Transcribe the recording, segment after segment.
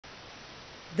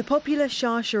The popular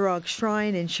Shah Shiraz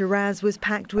shrine in Shiraz was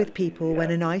packed with people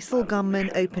when an ISIL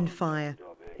gunman opened fire.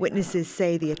 Witnesses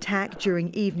say the attack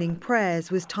during evening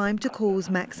prayers was timed to cause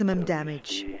maximum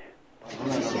damage.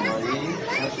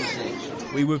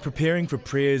 We were preparing for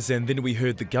prayers and then we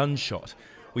heard the gunshot.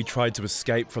 We tried to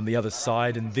escape from the other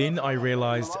side and then I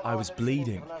realised I was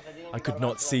bleeding. I could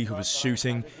not see who was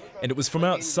shooting and it was from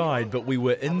outside, but we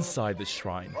were inside the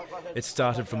shrine. It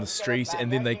started from the street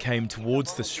and then they came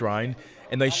towards the shrine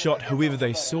and they shot whoever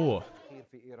they saw.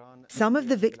 Some of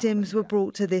the victims were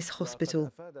brought to this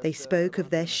hospital. They spoke of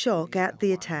their shock at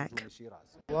the attack.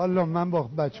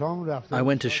 I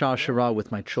went to Shah Shiraz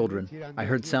with my children. I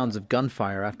heard sounds of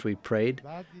gunfire after we prayed.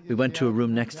 We went to a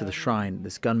room next to the shrine.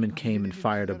 This gunman came and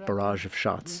fired a barrage of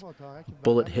shots. A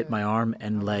bullet hit my arm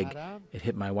and leg. It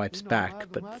hit my wife's back,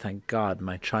 but thank God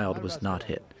my child was not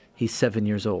hit. He's 7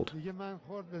 years old.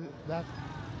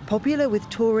 Popular with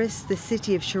tourists, the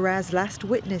city of Shiraz last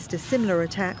witnessed a similar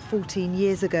attack 14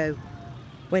 years ago.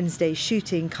 Wednesday's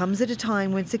shooting comes at a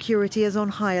time when security is on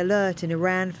high alert in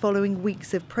Iran following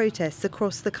weeks of protests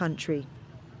across the country.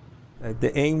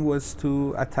 The aim was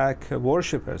to attack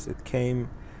worshippers. It came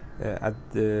at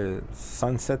the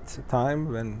sunset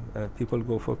time when people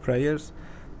go for prayers,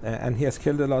 and he has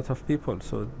killed a lot of people.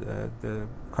 So the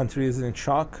country is in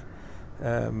shock.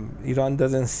 Iran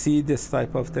doesn't see this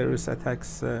type of terrorist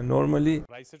attacks normally.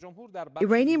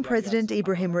 Iranian President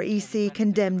Ibrahim Raisi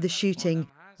condemned the shooting,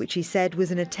 which he said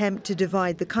was an attempt to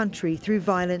divide the country through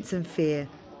violence and fear.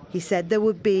 He said there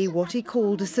would be what he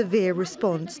called a severe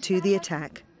response to the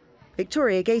attack.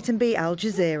 Victoria Gatenby, Al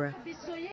Jazeera.